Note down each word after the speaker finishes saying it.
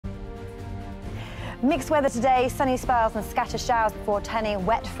Mixed weather today, sunny spells and scattered showers before turning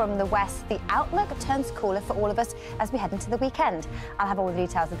wet from the west. The outlook turns cooler for all of us as we head into the weekend. I'll have all the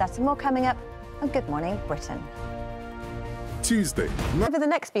details of that and more coming up on Good Morning Britain. Tuesday. Over the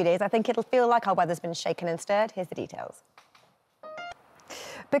next few days, I think it'll feel like our weather's been shaken and stirred. Here's the details.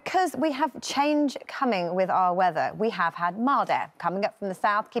 Because we have change coming with our weather, we have had mild air coming up from the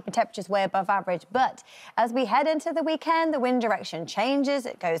south, keeping temperatures way above average. But as we head into the weekend, the wind direction changes.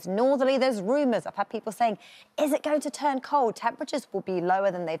 It goes northerly. There's rumours. I've had people saying, is it going to turn cold? Temperatures will be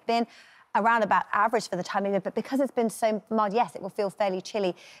lower than they've been, around about average for the time of year. But because it's been so mild, yes, it will feel fairly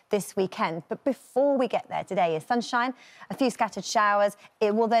chilly this weekend. But before we get there, today is sunshine, a few scattered showers.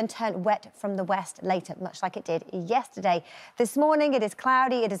 It will then turn wet from the west later, much like it did yesterday. This morning, it is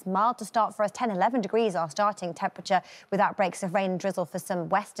cloudy. It is mild to start for us. 10, 11 degrees our starting temperature with outbreaks of rain and drizzle for some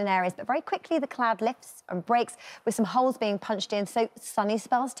western areas. But very quickly, the cloud lifts and breaks with some holes being punched in. So sunny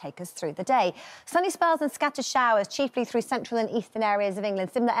spells take us through the day. Sunny spells and scattered showers, chiefly through central and eastern areas of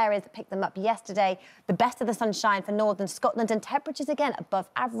England. Similar areas that picked them up yesterday. The best of the sunshine for northern Scotland, and temperatures again above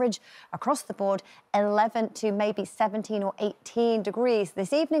average across the board, 11 to maybe 17 or 18 degrees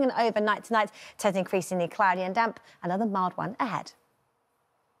this evening, and overnight tonight turns increasingly cloudy and damp. Another mild one ahead.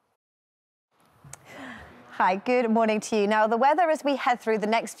 Hi, good morning to you. Now, the weather as we head through the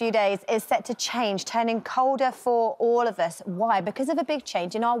next few days is set to change, turning colder for all of us. Why? Because of a big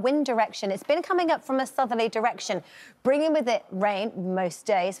change in our wind direction. It's been coming up from a southerly direction, bringing with it rain most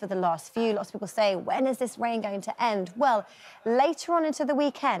days for the last few. Lots of people say, when is this rain going to end? Well, later on into the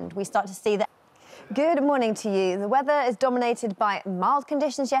weekend, we start to see that. Good morning to you. The weather is dominated by mild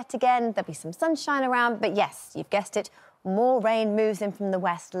conditions yet again. There'll be some sunshine around, but yes, you've guessed it, more rain moves in from the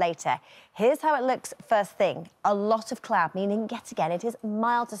west later. Here's how it looks first thing. A lot of cloud, meaning yet again it is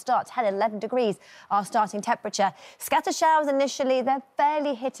mild to start. 10, 11 degrees our starting temperature. Scattered showers initially, they're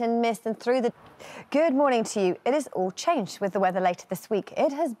fairly hit and miss, and through the... Good morning to you. It is all changed with the weather later this week.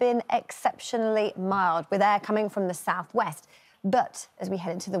 It has been exceptionally mild with air coming from the southwest. But as we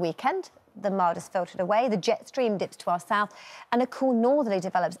head into the weekend, the mild is filtered away, the jet stream dips to our south, and a cool northerly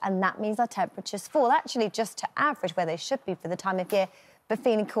develops, and that means our temperatures fall, actually just to average where they should be for the time of year, but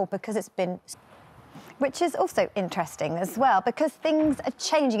feeling cool because it's been... Which is also interesting as well, because things are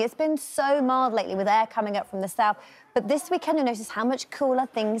changing. It's been so mild lately with air coming up from the south, but this weekend you notice how much cooler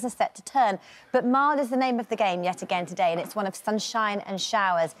things are set to turn. But mild is the name of the game yet again today, and it's one of sunshine and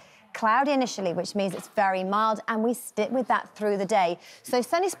showers. Cloudy initially, which means it's very mild, and we stick with that through the day. So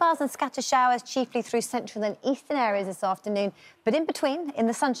sunny spells and scattered showers, chiefly through central and eastern areas this afternoon. But in between, in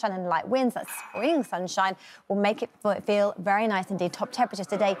the sunshine and light winds, that spring sunshine will make it feel very nice indeed. Top temperatures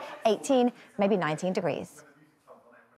today, 18, maybe 19 degrees.